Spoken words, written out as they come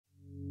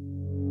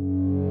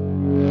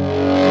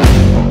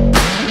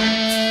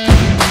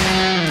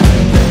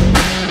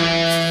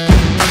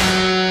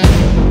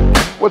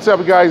What's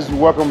up, guys?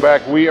 Welcome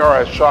back. We are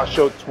at SHOT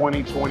Show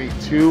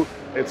 2022.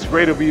 It's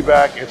great to be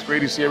back. It's great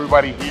to see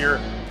everybody here.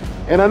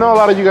 And I know a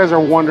lot of you guys are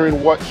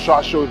wondering what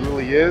SHOT Show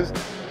really is.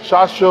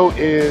 SHOT Show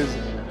is,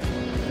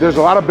 there's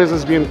a lot of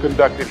business being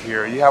conducted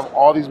here. You have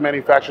all these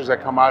manufacturers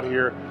that come out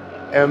here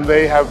and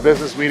they have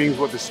business meetings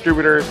with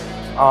distributors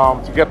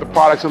to get the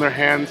products in their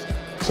hands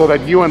so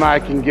that you and I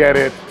can get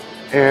it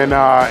and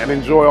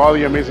enjoy all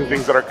the amazing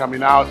things that are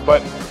coming out.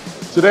 But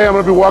today I'm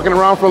going to be walking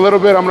around for a little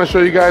bit. I'm going to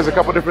show you guys a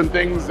couple different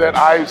things that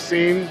I've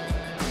seen,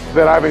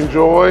 that I've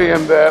enjoyed,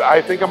 and that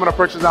I think I'm going to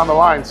purchase down the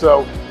line.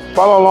 So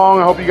follow along.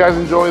 I hope you guys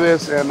enjoy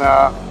this, and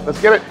let's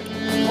get it.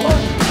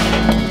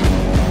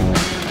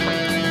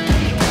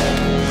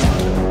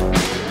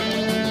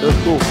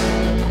 That's cool.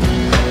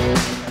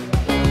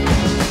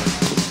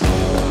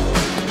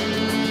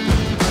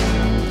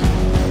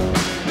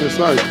 It's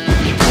nice.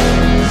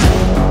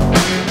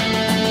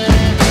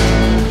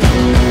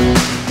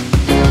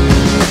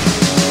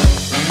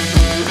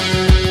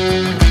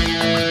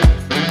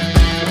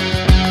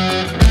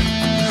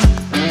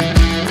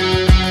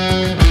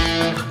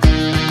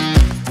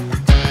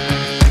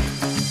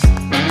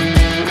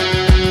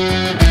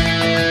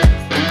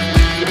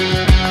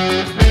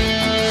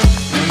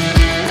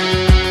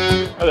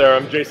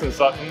 I'm Jason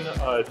Sutton.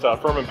 It's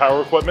Firm &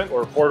 Power Equipment.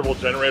 We're a portable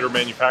generator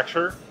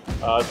manufacturer.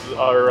 This is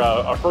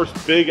our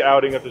first big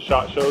outing at the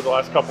SHOT Show. The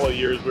last couple of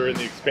years we were in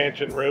the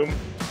expansion room.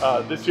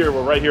 This year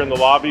we're right here in the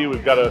lobby.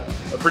 We've got a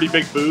pretty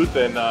big booth,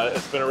 and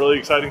it's been a really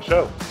exciting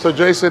show. So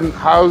Jason,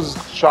 how's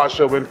SHOT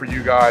Show been for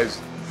you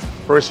guys?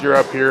 First year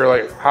up here,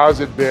 like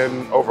how's it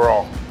been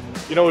overall?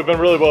 You know, we've been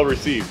really well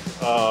received.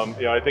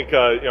 I think,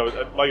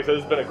 like I said,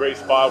 this has been a great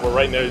spot. We're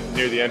right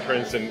near the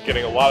entrance and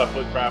getting a lot of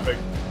foot traffic.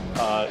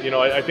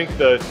 I think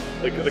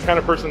the kind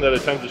of person that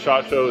attends the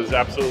SHOT Show is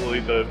absolutely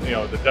the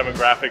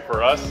demographic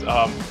for us.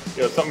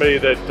 Somebody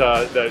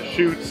that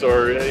shoots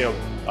or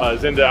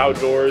is into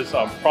outdoors,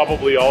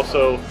 probably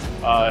also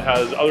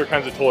has other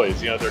kinds of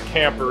toys. They're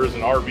campers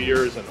and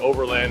RVers and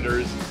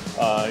overlanders.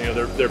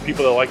 They're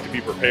people that like to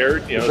be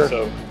prepared. Sure.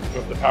 So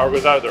if the power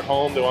goes out of their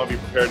home, they want to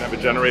be prepared and have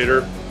a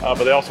generator,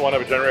 but they also want to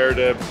have a generator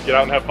to get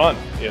out and have fun.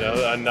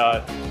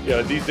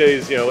 These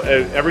days,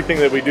 everything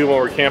that we do when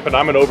we're camping,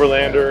 I'm an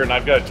overlander and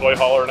I've got a toy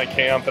hauler and I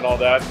camp and all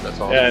that. That's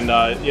awesome. And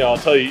I'll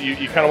tell you,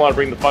 you kind of want to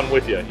bring the fun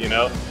with you.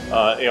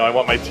 I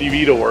want my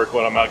TV to work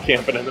when I'm out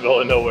camping in the middle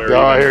of nowhere. Oh,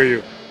 I hear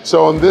you.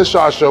 So on this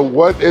SHOT Show,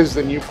 what is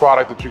the new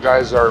product that you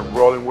guys are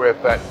rolling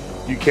with that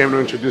you came to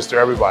introduce to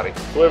everybody?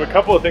 So we have a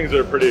couple of things that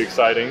are pretty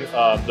exciting.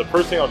 The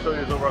first thing I'll show you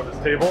is over on this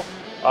table.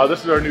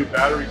 This is our new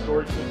battery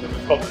storage system.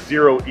 It's called the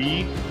Zero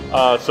E.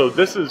 So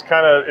this is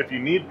kind of, if you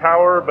need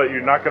power but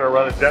you're not going to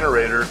run a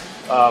generator,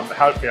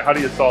 how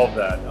do you solve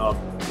that?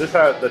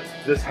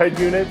 This head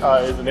unit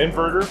is an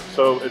inverter,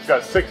 so it's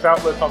got 6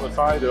 outlets on the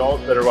side that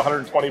are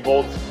 120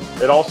 volts.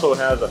 It also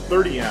has a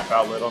 30 amp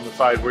outlet on the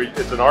side where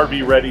it's an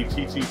RV ready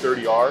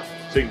TT30R,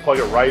 so you can plug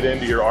it right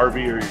into your RV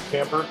or your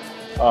camper.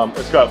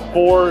 It's got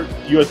 4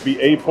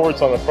 USB-A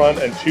ports on the front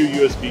and 2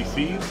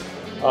 USB-Cs.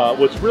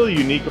 What's really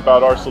unique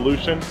about our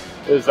solution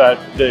is that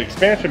the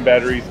expansion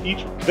batteries,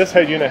 this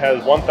head unit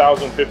has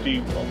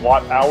 1,050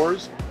 watt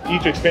hours.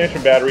 Each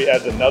expansion battery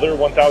adds another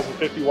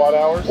 1,050 watt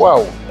hours.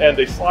 Wow. And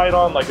they slide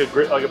on like a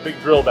big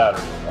drill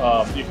battery.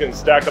 You can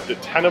stack up to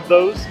 10 of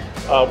those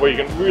where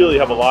you can really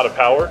have a lot of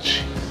power.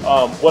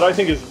 What I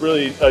think is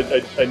really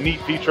a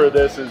neat feature of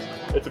this is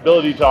its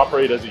ability to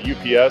operate as a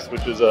UPS,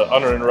 which is an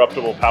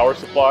uninterruptible power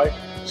supply.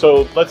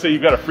 So let's say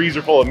you've got a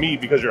freezer full of meat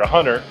because you're a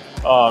hunter.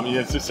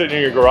 It's just sitting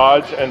in your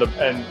garage and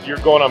you're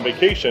going on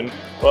vacation.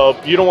 Well,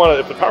 you don't want to,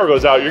 if the power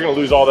goes out, you're going to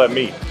lose all that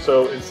meat.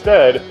 So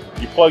instead,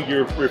 you plug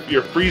your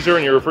freezer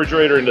and your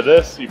refrigerator into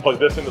this, you plug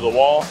this into the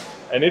wall,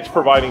 and it's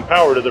providing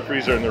power to the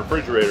freezer and the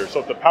refrigerator.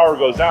 So if the power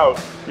goes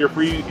out, all your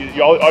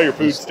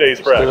food stays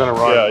fresh. Still gonna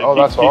run. Yeah,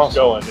 that's awesome. Keeps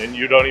going, and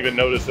you don't even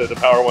notice that the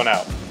power went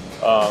out.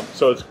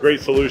 So it's a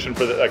great solution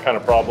for that kind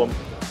of problem.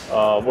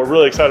 We're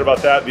really excited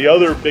about that. The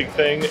other big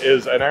thing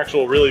is an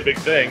actual really big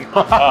thing.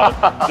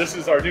 This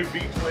is our new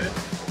V-Twin.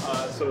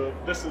 So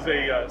this is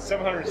a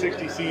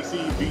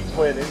 760cc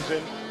V-Twin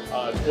engine.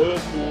 It's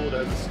oil-cooled,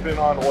 has a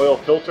spin-on oil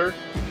filter.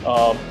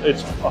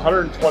 It's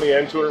 120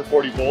 and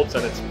 240 volts,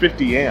 and it's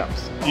 50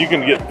 amps. You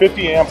can get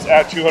 50 amps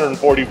at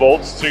 240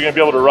 volts, so you're going to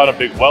be able to run a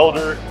big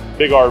welder,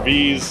 big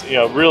RVs,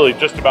 really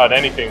just about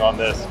anything on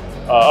this.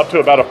 Up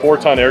to about a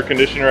 4-ton air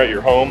conditioner at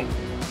your home.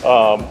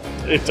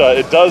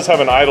 It does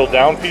have an idle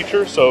down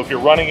feature, so if you're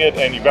running it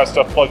and you've got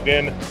stuff plugged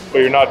in, but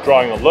you're not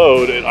drawing a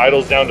load, it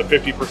idles down to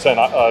 50%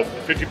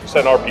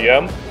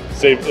 RPM.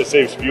 It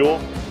saves fuel.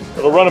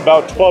 It'll run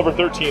about 12 or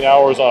 13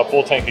 hours on a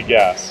full tank of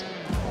gas.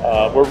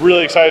 We're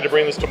really excited to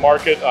bring this to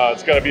market.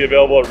 It's going to be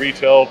available at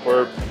retail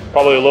for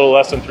probably a little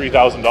less than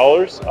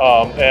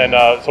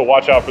 $3,000, so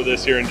watch out for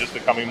this here in just the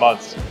coming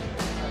months.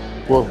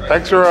 Well,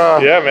 thanks for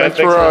thanks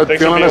for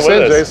filling us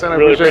in, Jason. I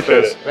really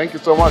appreciate this. Thank you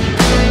so much.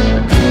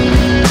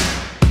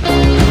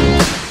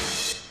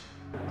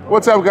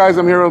 What's up, guys?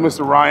 I'm here with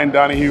Mr. Ryan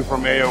Donahue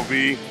from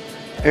AOV.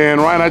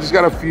 And Ryan, I just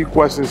got a few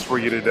questions for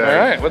you today.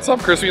 All right, what's up,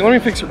 Crispy? Let me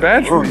fix your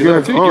badge for you.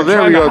 Good. You're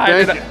There we go.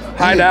 Thank you.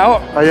 Hide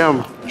out. I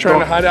am. Trying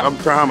to hide out. I'm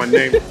trying to hide my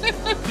name.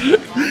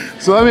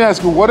 So let me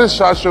ask you, what does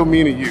SHOT Show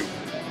mean to you?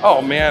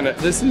 Oh man,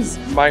 this is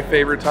my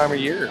favorite time of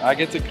year. I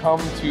get to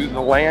come to the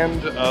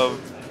land of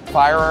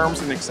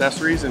firearms and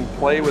accessories and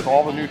play with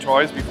all the new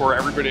toys before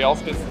everybody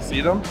else gets to see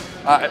them.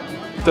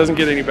 It doesn't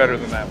get any better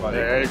than that, buddy.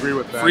 Yeah, I agree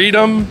with that.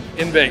 Freedom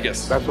in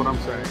Vegas. That's what I'm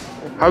saying.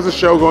 How's the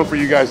show going for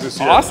you guys this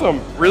year?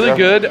 Awesome, really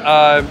good.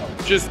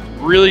 Just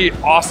really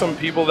awesome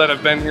people that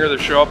have been here that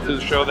show up to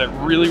the show that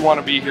really want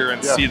to be here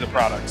and see the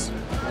products.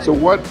 So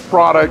what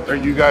product are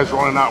you guys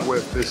running out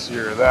with this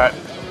year that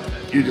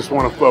you just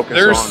want to focus on?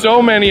 There's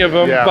so many of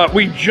them, but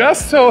we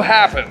just so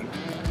happen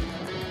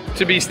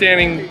to be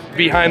standing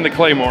behind the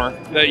Claymore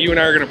that you and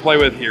I are going to play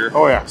with here.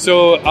 Oh yeah.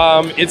 So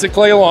it's a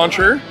clay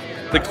launcher.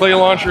 The clay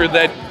launcher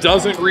that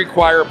doesn't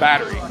require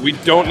battery. We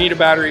don't need a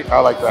battery. I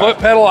like that. Foot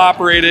pedal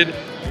operated.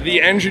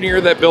 The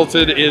engineer that built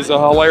it is a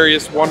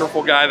hilarious,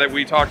 wonderful guy that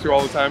we talk to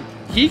all the time.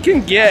 He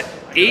can get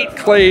 8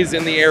 clays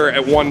in the air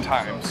at one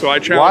time. So I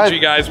challenge you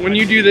guys, when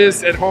you do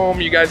this at home,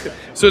 you guys can,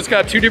 so it's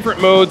got 2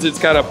 different modes. It's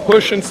got a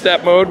push and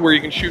step mode where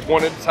you can shoot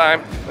one at a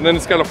time. And then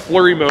it's got a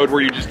flurry mode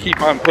where you just keep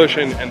on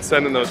pushing and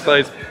sending those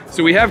clays.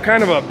 So we have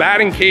kind of a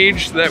batting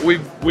cage that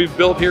we've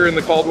built here in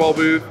the Caldwell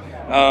booth.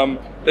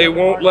 They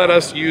won't let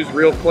us use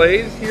real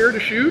clays here to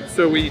shoot,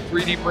 so we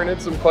 3D printed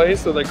some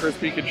clays so that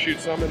Crispy could shoot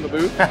some in the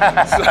booth.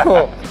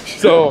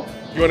 so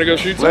you want to go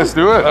shoot some? Let's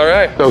do it. All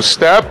right. So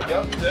step,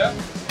 Step.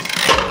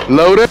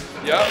 load it,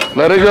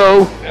 let it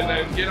go. And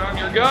then get on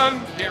your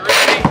gun, get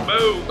ready,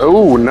 boom.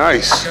 Oh,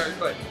 nice.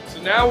 So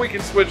now we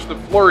can switch to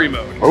flurry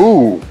mode.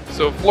 Oh.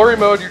 So flurry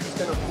mode, you're just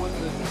gonna flip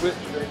this switch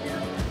right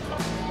here.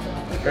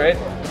 Right?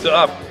 So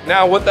up.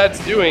 Now what that's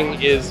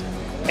doing is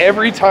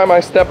every time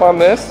I step on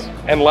this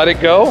and let it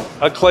go,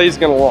 a clay's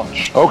gonna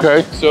launch.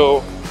 Okay.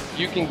 So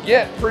you can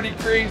get pretty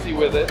crazy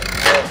with it.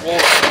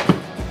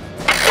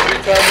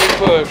 Every time we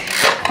push.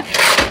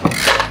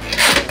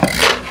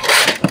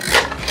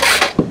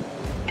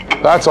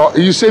 That's all.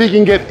 You said he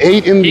can get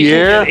 8 in the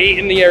air? Get 8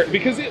 in the air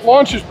because it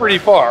launches pretty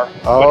far.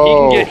 Oh. But he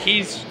can get,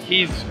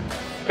 he's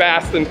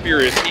fast and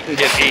furious. He can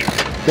get 8.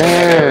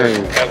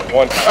 Dang. At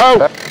one time.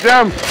 Oh,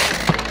 jam.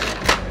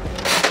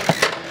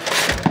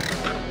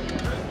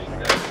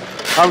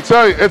 I'm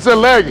telling you, it's a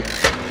leg.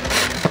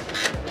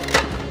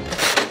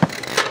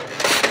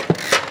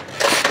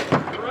 We're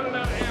running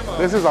out of ammo.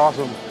 This is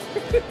awesome.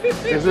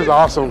 This is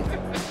awesome.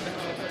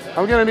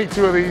 I'm gonna need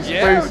 2 of these,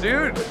 Yeah, please.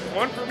 dude.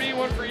 One for me,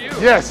 one for you.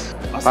 Yes.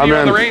 I'll see you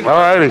on the range. All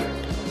righty.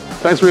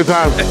 Thanks for your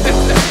time.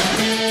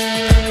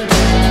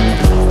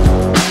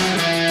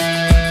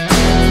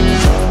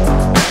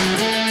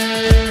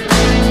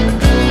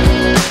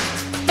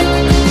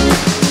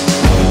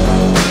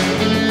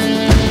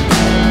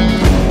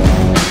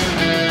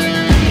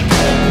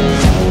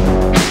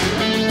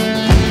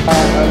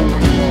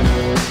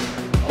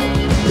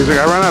 He's like,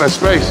 I ran out of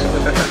space.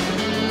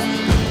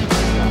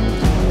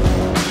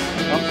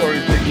 I'm sorry,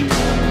 taking you.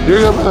 You're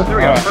good, brother. There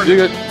we go. You're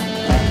good.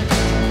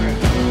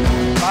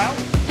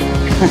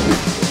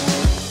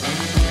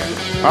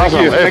 Awesome.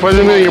 Thank you. Hey,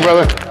 pleasure meeting you,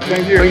 brother.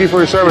 Thank you. Thank you for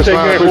your service, Take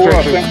man. I care.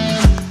 appreciate Cool.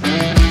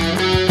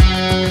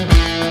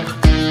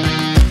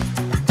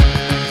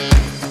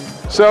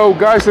 you. So,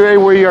 guys, today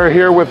we are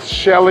here with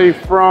Shelly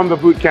from the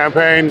boot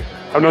campaign.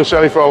 I've known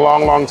Shelly for a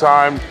long, long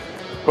time.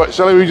 But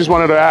Shelly, we just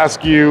wanted to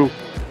ask you,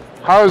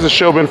 how has the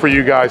show been for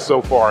you guys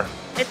so far?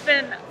 It's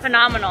been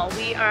phenomenal.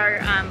 We are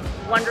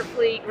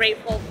wonderfully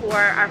grateful for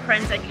our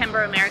friends at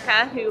Kimber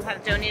America who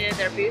have donated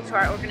their booth to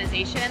our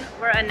organization.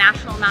 We're a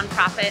national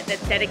nonprofit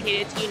that's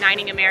dedicated to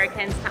uniting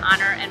Americans to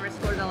honor and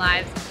restore the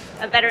lives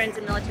of veterans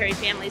and military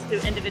families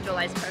through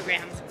individualized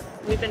programs.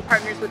 We've been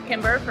partners with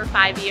Kimber for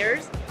 5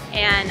 years,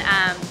 and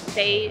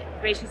they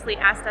graciously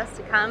asked us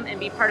to come and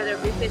be part of their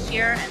booth this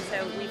year, and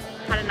so we've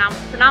had a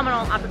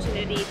phenomenal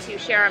opportunity to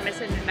share our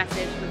mission and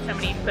message with so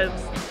many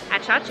folks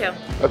at SHOT Show.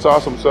 That's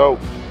awesome. So,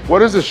 what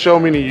does this show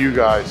mean to you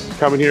guys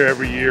coming here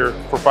every year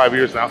for 5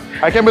 years now?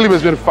 I can't believe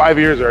it's been 5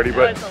 years already,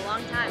 but it's a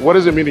long time. What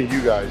does it mean to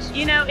you guys?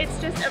 You know, it's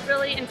just a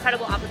really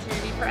incredible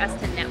opportunity for us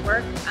to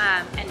network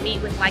and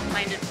meet with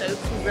like-minded folks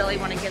who really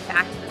want to give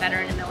back to the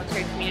veteran and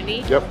military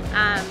community. Yep.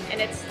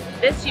 And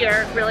this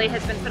year really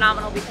has been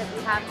phenomenal because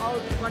we have all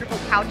of these wonderful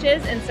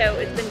couches, and so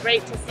it's been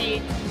great to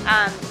see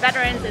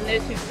veterans and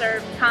those who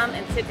serve come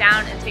and sit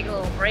down and take a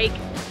little break,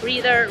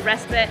 breather,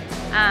 respite,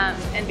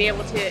 and be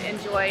able to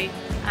enjoy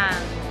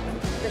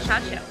the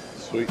SHOT Show.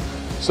 Sweet.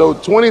 So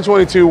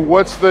 2022,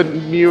 what's the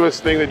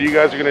newest thing that you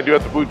guys are going to do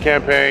at the boot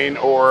campaign,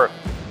 or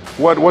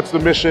what's the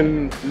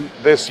mission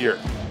this year?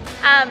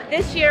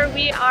 This year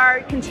we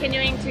are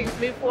continuing to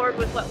move forward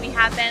with what we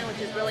have been,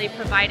 which is really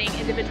providing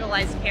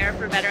individualized care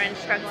for veterans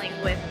struggling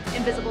with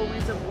invisible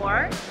wounds of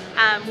war.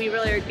 We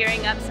really are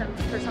gearing up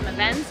for some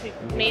events.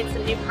 We've made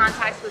some new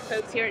contacts with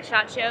folks here at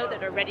SHOT Show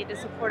that are ready to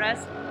support us,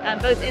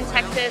 both in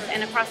Texas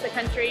and across the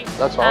country.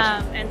 That's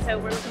awesome. And so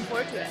we're looking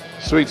forward to it.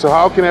 Sweet. So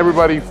how can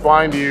everybody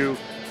find you,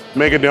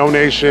 make a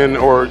donation,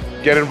 or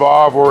get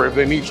involved, or if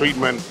they need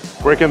treatment,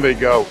 Where can they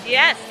go?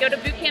 Yes, go to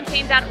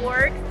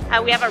bootcampaign.org.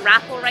 We have a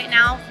raffle right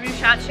now through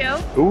SHOT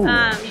Show. Ooh.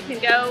 You can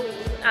go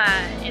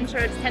enter,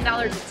 it's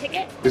 $10 a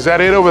ticket. Is that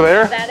it over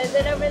there? That is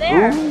it over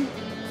there. Ooh.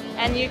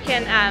 And you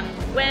can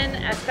win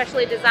a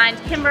specially designed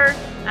Kimber.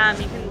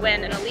 You can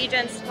win an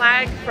Allegiance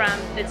flag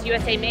that's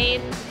USA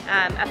made,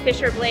 a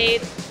Fisher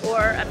blade, or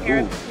a pair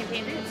of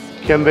campaign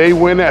boots. Can they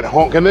win at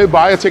home? Can they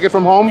buy a ticket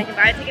from home? They can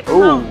buy a ticket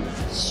from home.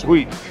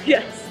 Sweet.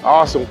 Yes.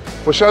 Awesome.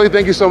 Well, Shelly,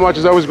 thank you so much.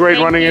 It's always great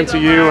running into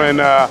you. And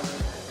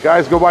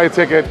guys, go buy a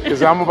ticket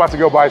because I'm about to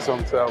go buy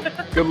some. So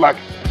good luck.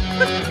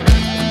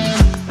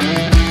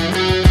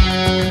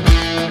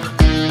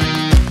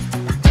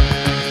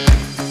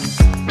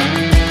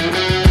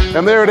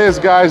 And there it is,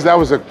 guys. That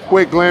was a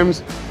quick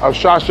glimpse of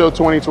SHOT Show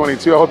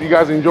 2022. I hope you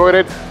guys enjoyed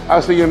it.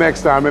 I'll see you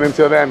next time. And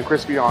until then,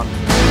 crispy on.